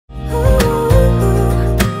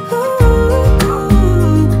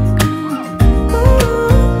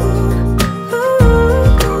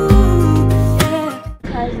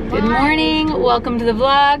welcome to the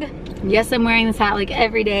vlog. Yes, I'm wearing this hat like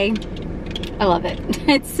every day. I love it.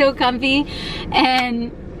 It's so comfy and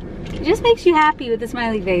it just makes you happy with a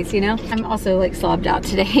smiley face, you know? I'm also like slobbed out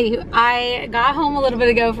today. I got home a little bit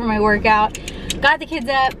ago from my workout, got the kids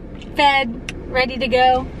up, fed, ready to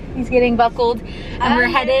go. He's getting buckled and we're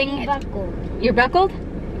heading. You're buckled?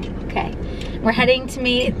 Okay. We're heading to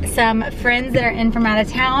meet some friends that are in from out of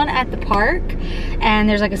town at the park, and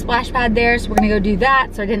there's like a splash pad there, so we're gonna go do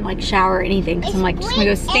that. So I didn't like shower or anything because I'm like just gonna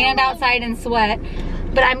go stand outside and sweat.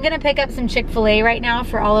 But I'm gonna pick up some Chick-fil-A right now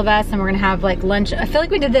for all of us, and we're gonna have like lunch. I feel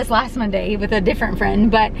like we did this last Monday with a different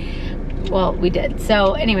friend, but well, we did.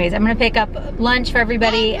 So anyways, I'm gonna pick up lunch for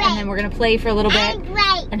everybody, and then we're gonna play for a little bit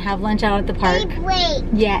and have lunch out at the park.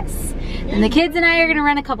 Yes. And the kids and I are gonna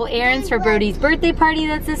run a couple errands for Brody's birthday party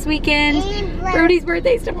that's this weekend. Brody's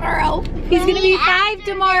birthday's tomorrow. He's gonna be 5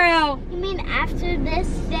 tomorrow. You mean after this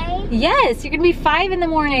day? Yes, you're gonna be 5 in the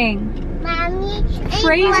morning. Mommy.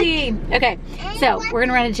 Crazy. Okay, so we're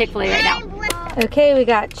gonna run to Chick-fil-A right now. Okay, we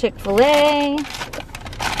got Chick-fil-A.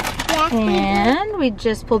 And we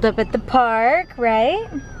just pulled up at the park, right?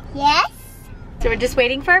 Yes. So we're just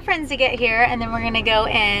waiting for our friends to get here, and then we're gonna go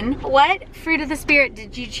in. What fruit of the spirit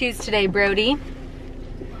did you choose today, Brody?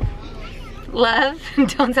 Love?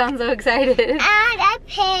 Don't sound so excited. And I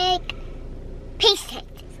pick patience.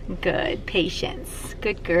 Good, patience.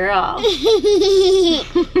 Good girl. Booty,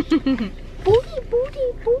 booty,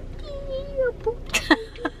 booty, booty.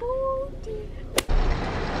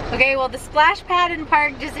 Okay, well the splash pad and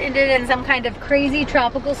park just ended in some kind of crazy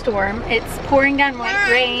tropical storm. It's pouring down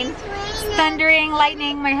rain. It's thundering,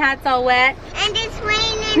 lightning, my hat's all wet. And it's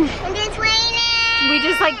raining, and it's raining. We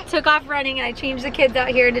just like took off running, and I changed the kids out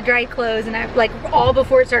here to dry clothes, and I like all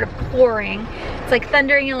before it started pouring. It's like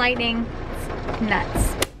thundering and lightning. It's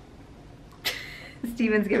nuts.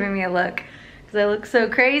 Steven's giving me a look because I look so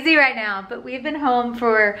crazy right now, but we've been home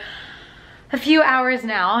for a few hours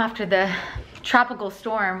now after the tropical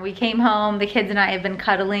storm. We came home, the kids and I have been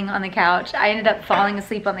cuddling on the couch. I ended up falling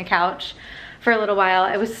asleep on the couch for a little while.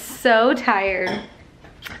 I was so tired.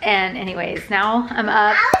 And anyways, now I'm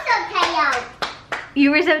up. I was so tired.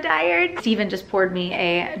 You were so tired? Steven just poured me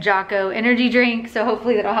a Jocko energy drink, so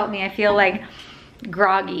hopefully that'll help me. I feel like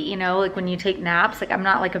groggy, you know, like when you take naps. Like I'm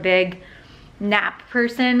not like a big nap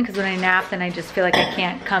person, because when I nap then I just feel like I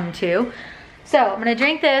can't come to. So I'm gonna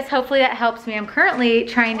drink this, hopefully that helps me. I'm currently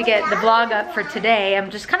trying to get the vlog up for today. I'm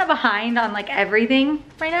just kind of behind on like everything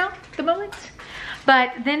right now at the moment.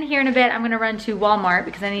 But then here in a bit, I'm gonna run to Walmart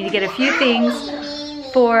because I need to get a few things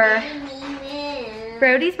for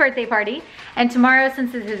Brody's birthday party. And tomorrow,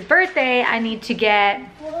 since it's his birthday, I need to get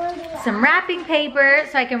some wrapping paper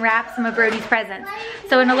so I can wrap some of Brody's presents.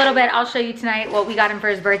 So in a little bit, I'll show you tonight what we got him for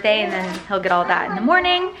his birthday, and then he'll get all that in the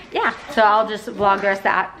morning. Yeah, so I'll just vlog the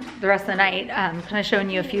rest of the night, kind of showing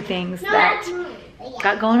you a few things that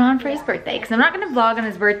got going on for his birthday. Because I'm not gonna vlog on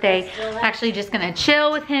his birthday. I'm actually just gonna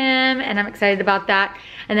chill with him, and I'm excited about that.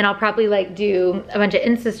 And then I'll probably like do a bunch of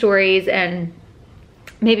Insta stories and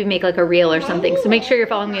maybe make like a reel or something. So make sure you're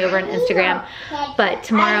following me over on Instagram. But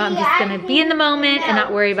tomorrow I'm just gonna be in the moment and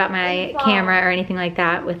not worry about my camera or anything like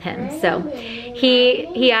that with him. So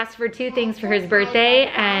he asked for 2 things for his birthday,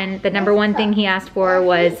 and the number 1 thing he asked for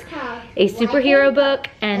was a superhero book,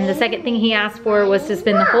 and the second thing he asked for was to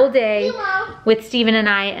spend the whole day with Steven and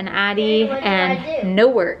I and Addie and no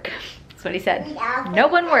work. That's what he said. No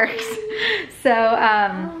one works. So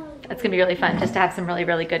that's gonna be really fun, just to have some really,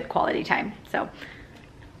 really good quality time. So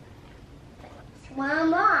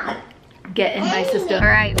get in my system. All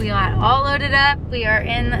right, we got all loaded up. We are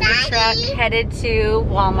in the truck headed to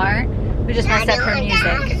Walmart. We just messed up her music.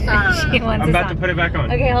 I'm about to put it back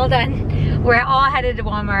on. Okay, hold on. We're all headed to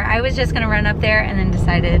Walmart. I was just gonna run up there and then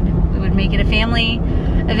decided we would make it a family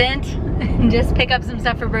event and just pick up some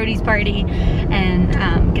stuff for Brody's party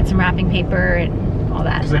and get some wrapping paper and all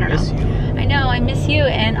that. I miss you. I know, I miss you,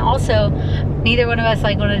 and also neither one of us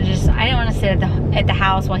like wanted to just, I didn't want to sit at the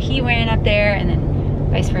house while he ran up there, and then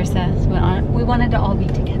vice versa. So we wanted to all be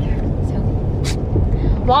together. So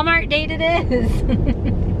Walmart date it is.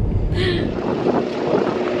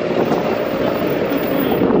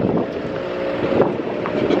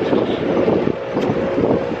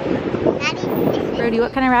 Brody,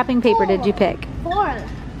 what kind of wrapping paper did you pick?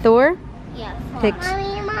 Thor? Yeah, Picked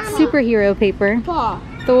superhero paper.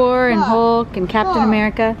 Thor and Hulk and Captain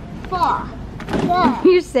America.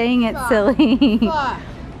 You're saying it silly.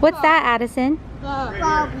 What's that, Addison?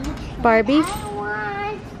 Barbies?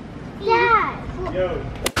 Yeah.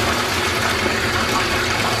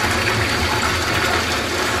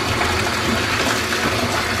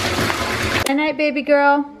 Good night, baby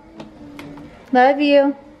girl. Love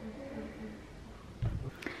you.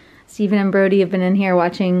 Steven and Brody have been in here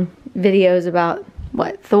watching videos about,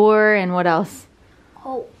 what, Thor and what else?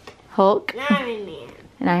 Hulk. Hulk? And Iron Man.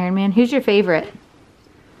 And Iron Man. Who's your favorite?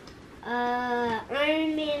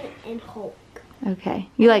 Iron Man and Hulk. Okay.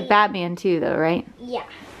 You like Batman too, though, right? Yeah.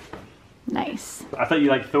 Nice. I thought you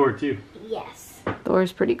liked Thor too. Yes.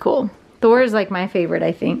 Thor's pretty cool. Thor is like my favorite,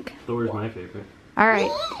 I think. Thor's my favorite. All right.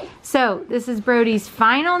 So this is Brody's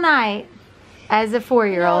final night as a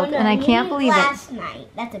 4-year-old, and I can't believe last night.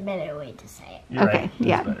 That's a better way to say it. You're okay, right. That's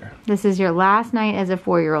yeah. better. This is your last night as a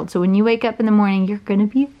 4-year-old. So when you wake up in the morning, you're gonna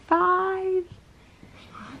be 5.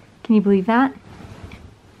 Can you believe that?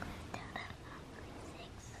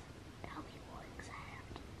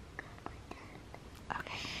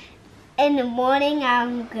 Okay. In the morning,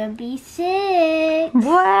 I'm gonna be 6.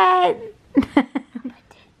 What?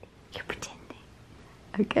 You're pretending.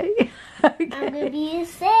 Okay. I'm gonna be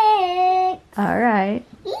 6. All right.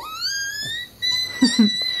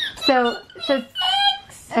 So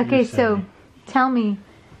okay, so tell me,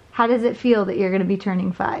 how does it feel that you're going to be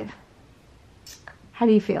turning 5? How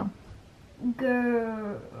do you feel?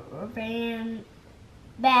 Bad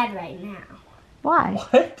right now. Why?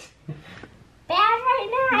 What? Bad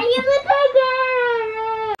right now. You look like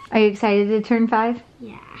that. Are you excited to turn 5?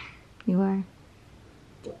 Yeah. You are.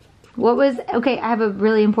 Okay, I have a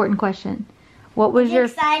really important question. What was your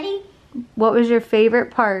Exciting? What was your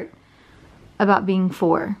favorite part about being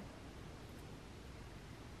 4?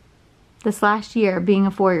 This last year, being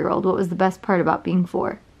a 4-year-old, what was the best part about being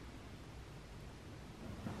 4?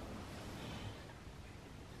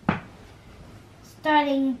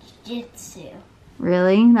 Starting jiu-jitsu.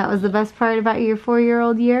 Really? That was the best part about your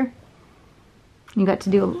 4-year-old year? You got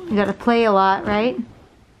to play a lot, right?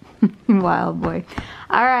 Wild boy.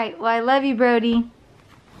 All right. Well, I love you, Brody.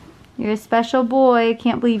 You're a special boy.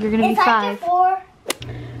 Can't believe you're going to be 5. 4.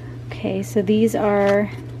 Okay, so these are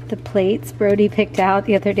the plates Brody picked out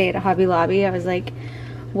the other day at Hobby Lobby. I was like,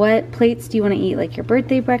 what plates do you want to eat like your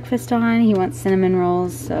birthday breakfast on? He wants cinnamon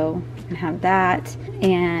rolls, so you can have that.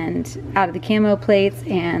 And out of the camo plates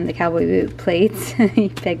and the cowboy boot plates, he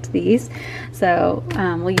picked these. So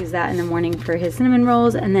we'll use that in the morning for his cinnamon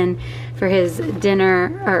rolls, and then for his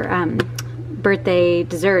dinner or birthday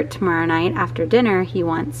dessert tomorrow night after dinner, he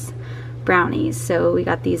wants brownies. So we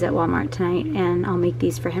got these at Walmart tonight, and I'll make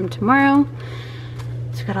these for him tomorrow.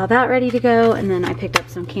 So got all that ready to go, and then I picked up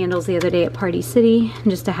some candles the other day at Party City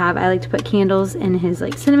just to have. I like to put candles in his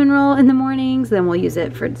like cinnamon roll in the mornings, then we'll use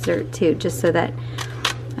it for dessert too, just so that,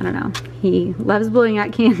 I don't know, he loves blowing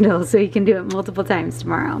out candles, so he can do it multiple times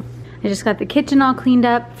tomorrow. I just got the kitchen all cleaned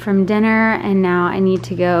up from dinner, and now I need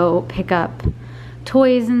to go pick up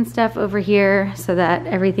toys and stuff over here so that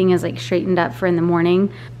everything is like straightened up for in the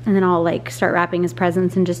morning, and then I'll like start wrapping his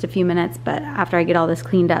presents in just a few minutes, but after I get all this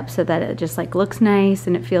cleaned up so that it just like looks nice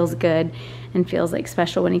and it feels good and feels like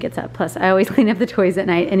special when he gets up. Plus I always clean up the toys at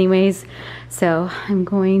night anyways, so I'm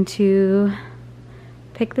going to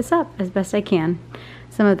pick this up as best I can.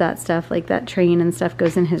 Some of that stuff, like that train and stuff,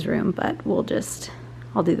 goes in his room, but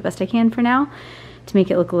I'll do the best I can for now to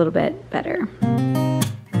make it look a little bit better.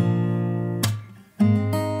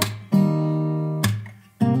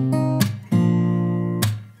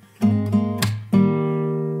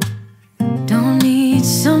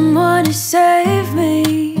 Someone to save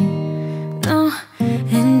me, no,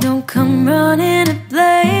 and don't come running to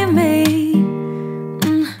blame me.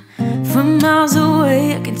 From miles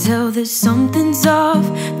away I can tell that something's off.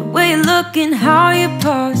 The way you look and how you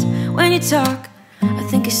pause when you talk, I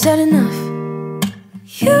think you said enough.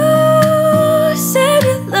 You said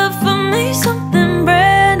your love for me something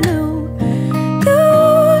brand new.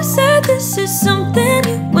 You said this is something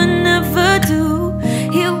you would never do.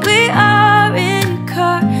 Here we are in your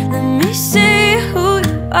car, let me see who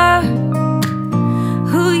you are,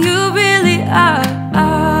 who you really are,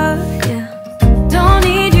 yeah. Don't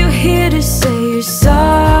need you here to say you're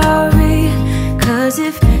sorry, 'cause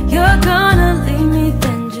if you're gonna leave me,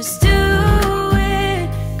 then just do it.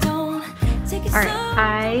 Don't take it. All right,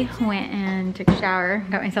 I went and took a shower,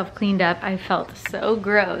 got myself cleaned up. I felt so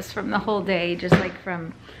gross from the whole day, just like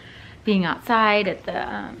from being outside at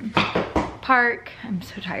the park. I'm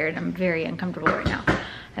so tired. I'm very uncomfortable right now.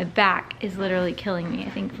 My back is literally killing me, I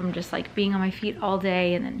think, from just like being on my feet all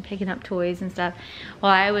day and then picking up toys and stuff.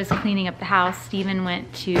 While I was cleaning up the house, Steven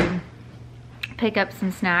went to pick up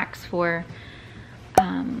some snacks for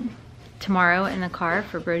tomorrow in the car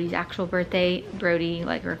for Brody's actual birthday. Brody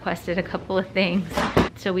like requested a couple of things.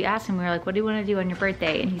 So we asked him, we were like, what do you want to do on your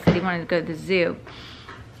birthday? And he said he wanted to go to the zoo.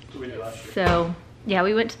 So yeah,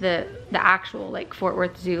 we went to the actual like Fort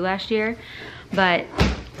Worth Zoo last year, but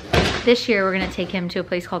this year we're gonna take him to a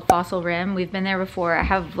place called Fossil Rim. We've been there before. I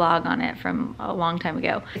have a vlog on it from a long time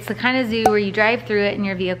ago. It's the kind of zoo where you drive through it in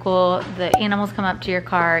your vehicle, the animals come up to your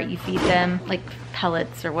car, you feed them like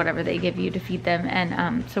pellets or whatever they give you to feed them,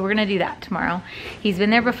 and so we're gonna do that tomorrow. He's been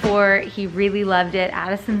there before, he really loved it.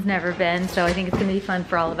 Addison's never been, so I think it's gonna be fun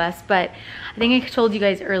for all of us. But I think I told you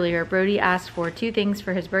guys earlier, Brody asked for 2 things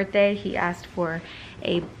for his birthday. He asked for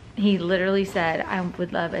he literally said, I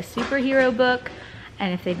would love a superhero book,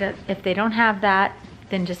 and if they don't have that,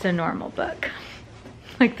 then just a normal book.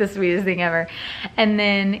 Like the sweetest thing ever. And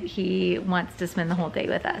then he wants to spend the whole day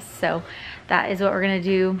with us. So that is what we're gonna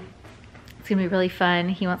do. It's gonna be really fun.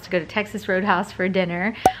 He wants to go to Texas Roadhouse for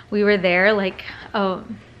dinner. We were there like a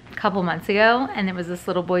couple months ago, and it was this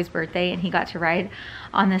little boy's birthday, and he got to ride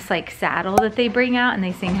on this like saddle that they bring out and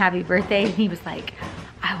they sing happy birthday, and he was like,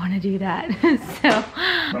 I want to do that. So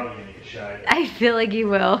Probably gonna get shy. I feel like you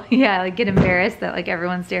will. Yeah, like get embarrassed that like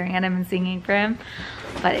everyone's staring at him and singing for him.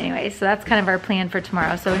 But anyway, so that's kind of our plan for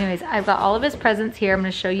tomorrow. So anyways, I've got all of his presents here. I'm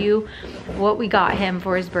gonna show you what we got him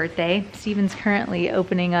for his birthday. Steven's currently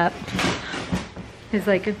opening up his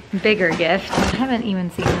like bigger gift. I haven't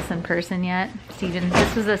even seen this in person yet. Steven,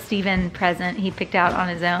 this was a Steven present he picked out on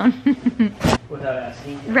his own. Without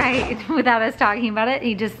asking. Right, without us talking about it.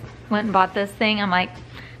 He just went and bought this thing. I'm like,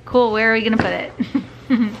 cool, where are we gonna put it?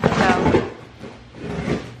 So.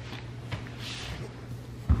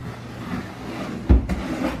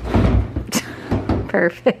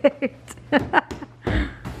 Perfect.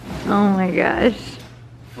 Oh my gosh.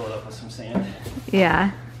 Fill it up with some sand.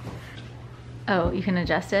 Yeah. Oh, you can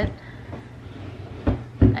adjust it?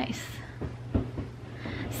 Nice.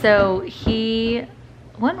 So he,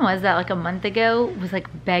 when was that, like a month ago, was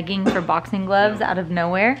like begging for boxing gloves out of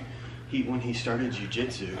nowhere? When he started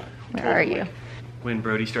jiu-jitsu. Where are you? When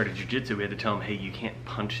Brody started jiu-jitsu, we had to tell him, hey, you can't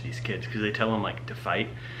punch these kids, because they tell him like to fight,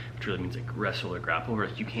 which really means like wrestle or grapple, where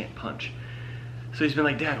you can't punch. So he's been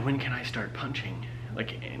like, Dad, when can I start punching?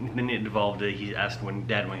 Like, and then it evolved to, he asked,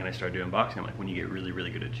 Dad, when can I start doing boxing? I'm like, when you get really,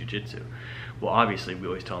 really good at jiu-jitsu. Well, obviously, we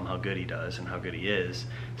always tell him how good he does and how good he is.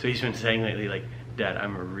 So he's been saying lately, like, Dad,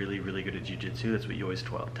 I'm really, really good at jiu-jitsu. That's what you always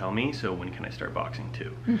tell me. So when can I start boxing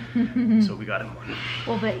too? So we got him one.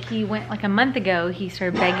 Well, but he went like a month ago, he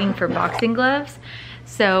started begging for boxing gloves.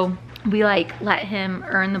 So we like let him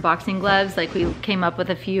earn the boxing gloves. Like we came up with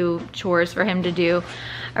a few chores for him to do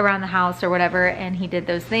around the house or whatever, and he did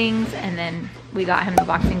those things, and then we got him the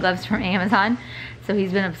boxing gloves from Amazon. So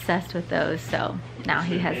he's been obsessed with those. So now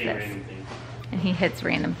he has this, and he hits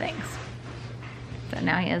random things. So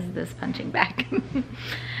now he has this punching bag.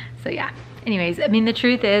 So yeah, anyways, I mean, the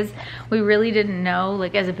truth is we really didn't know,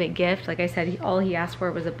 like as a big gift, like I said, all he asked for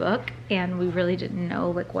was a book, and we really didn't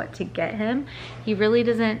know like what to get him. He really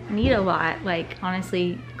doesn't need a lot. Like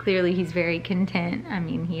honestly, clearly he's very content. I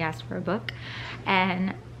mean, he asked for a book,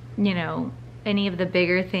 and you know, any of the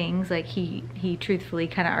bigger things like he truthfully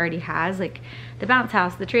kind of already has, like the bounce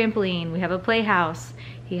house, the trampoline, we have a playhouse,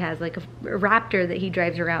 he has like a Raptor that he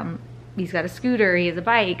drives around, he's got a scooter, he has a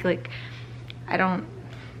bike. Like I don't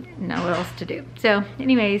know what else to do. So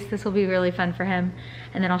anyways, this will be really fun for him,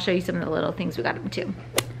 and then I'll show you some of the little things we got him too.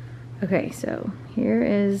 Okay, so here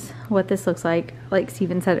is what this looks like. Like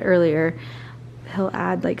Steven said earlier, he'll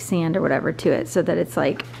add like sand or whatever to it so that it's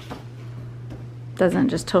like doesn't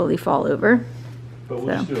just totally fall over. But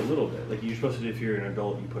we'll just do a little bit. Like you're supposed to do, if you're an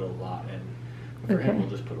adult, you put a lot in. For him, we'll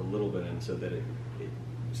just put a little bit in so that it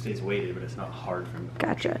stays weighted, but it's not hard for him to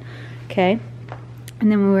punch. Gotcha. Okay.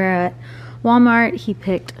 And then when we were at Walmart, he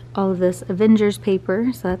picked all of this Avengers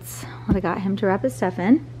paper, so that's what I got him to wrap his stuff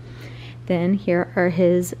in. Then here are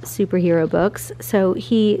his superhero books. So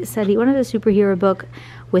he said he wanted a superhero book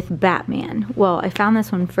with Batman. Well, I found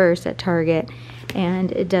this one first at Target,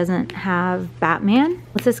 and it doesn't have Batman.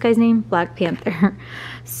 What's this guy's name? Black Panther.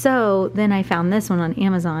 So then I found this one on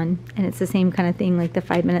Amazon, and it's the same kind of thing, like the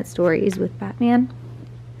 5-minute stories with Batman.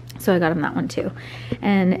 So I got him that one too.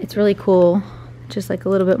 And it's really cool, just like a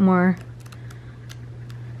little bit more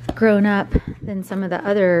grown up than some of the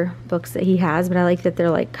other books that he has, but I like that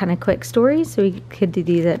they're like kind of quick stories, so we could do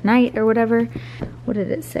these at night or whatever. What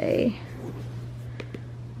did it say?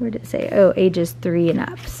 Where did it say? Oh, ages 3 and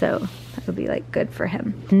up, so that would be like good for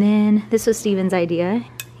him. And then this was Steven's idea.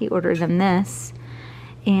 He ordered him this,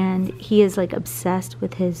 and he is like obsessed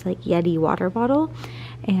with his like Yeti water bottle,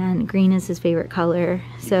 and green is his favorite color.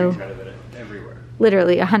 So everywhere.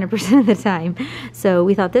 Literally 100% of the time. So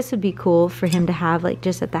we thought this would be cool for him to have like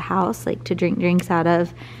just at the house, like to drink drinks out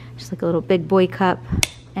of, just like a little big boy cup,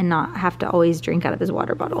 and not have to always drink out of his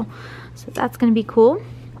water bottle. So that's gonna be cool.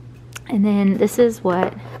 And then this is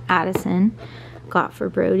what Addison got for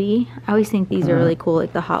Brody. I always think these are really cool,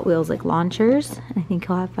 like the Hot Wheels like launchers. I think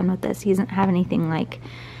he'll have fun with this. He doesn't have anything like,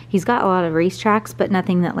 he's got a lot of racetracks, but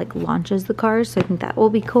nothing that like launches the cars, so I think that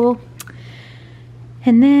will be cool.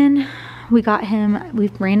 And then we got him,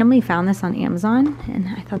 we've randomly found this on Amazon, and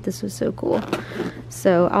I thought this was so cool.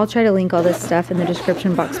 So I'll try to link all this stuff in the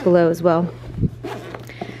description box below as well.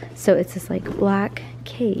 So it's this like black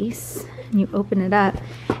case, and you open it up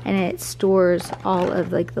and it stores all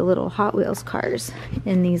of like the little Hot Wheels cars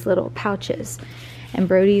in these little pouches. And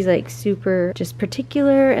Brody's like super just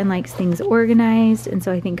particular and likes things organized, and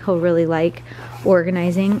so I think he'll really like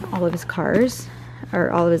organizing all of his cars,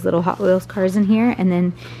 or all of his little Hot Wheels cars in here. And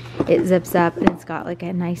then it zips up and it's got like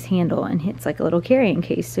a nice handle, and it's like a little carrying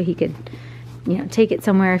case, so he could, you know, take it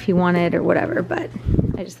somewhere if he wanted or whatever. But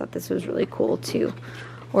I just thought this was really cool to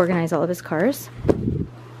organize all of his cars.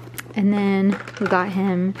 And then we got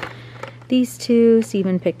him these two.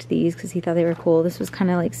 Steven picked these because he thought they were cool. This was kind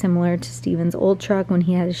of like similar to Steven's old truck when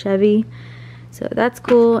he had a Chevy, so that's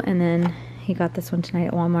cool. And then he got this one tonight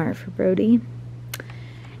at Walmart for Brody.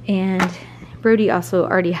 And Brody also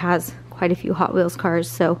already has quite a few Hot Wheels cars,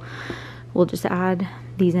 so we'll just add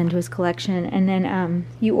these into his collection. And then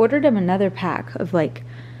you ordered him another pack of like,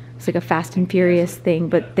 it's like a Fast and Furious thing,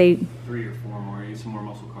 but they 3 or 4 more, some more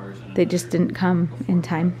muscle cars. They just didn't come in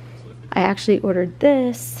time. I actually ordered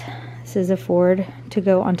this. This is a Ford to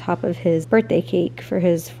go on top of his birthday cake for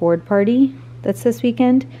his Ford party that's this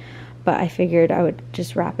weekend, but I figured I would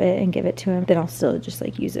just wrap it and give it to him. Then I'll still just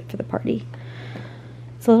like use it for the party.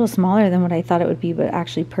 It's a little smaller than what I thought it would be, but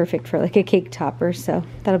actually perfect for like a cake topper, so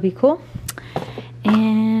that'll be cool.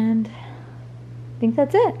 And I think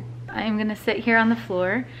that's it. I'm gonna sit here on the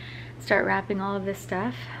floor, start wrapping all of this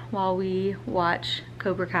stuff while we watch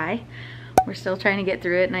Cobra Kai. We're still trying to get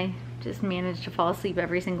through it, and I just managed to fall asleep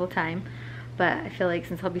every single time. But I feel like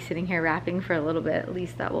since I'll be sitting here wrapping for a little bit, at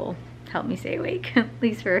least that will help me stay awake, at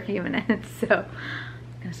least for a few minutes. So I'm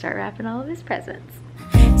gonna start wrapping all of his presents.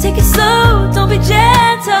 Take it slow, don't be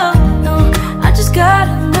gentle. No, I just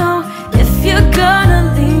gotta know if you're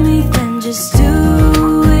gonna leave me, then just do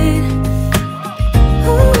it.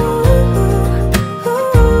 Ooh.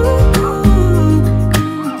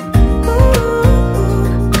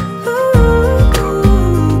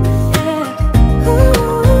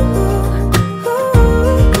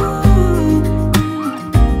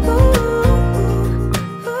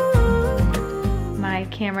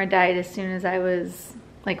 Camera died as soon as I was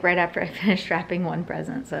like right after I finished wrapping one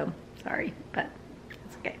present, so sorry, but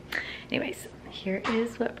it's okay. Anyways, here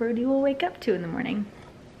is what Brody will wake up to in the morning.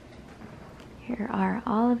 Here are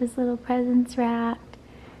all of his little presents wrapped,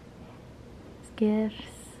 his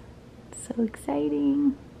gifts. So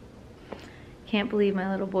exciting. Can't believe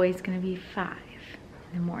my little boy's gonna be 5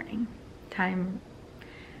 in the morning. Time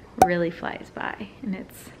really flies by, and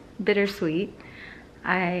it's bittersweet.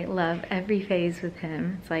 I love every phase with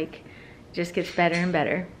him. It's like, it just gets better and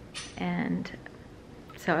better. And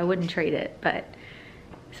so I wouldn't trade it, but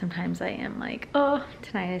sometimes I am like, oh,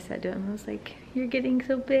 tonight I said to him, I was like, you're getting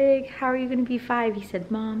so big. How are you gonna be 5? He said,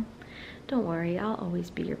 Mom, don't worry, I'll always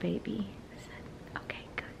be your baby. I said, okay,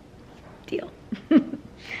 good, deal.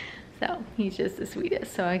 So he's just the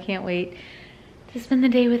sweetest. So I can't wait to spend the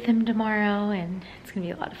day with him tomorrow, and it's gonna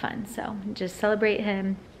be a lot of fun. So just celebrate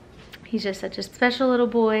him. He's just such a special little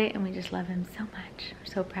boy, and we just love him so much. We're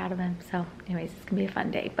so proud of him. So anyways, it's gonna be a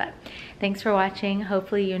fun day. But thanks for watching.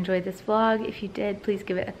 Hopefully you enjoyed this vlog. If you did, please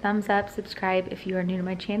give it a thumbs up, subscribe if you are new to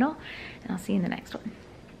my channel, and I'll see you in the next one.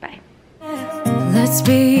 Bye. Let's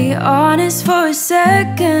be honest for a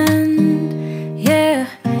second. Yeah,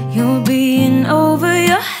 you're being over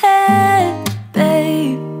your head,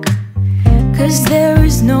 babe. 'Cause there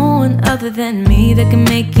is no one other than me that can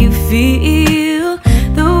make you feel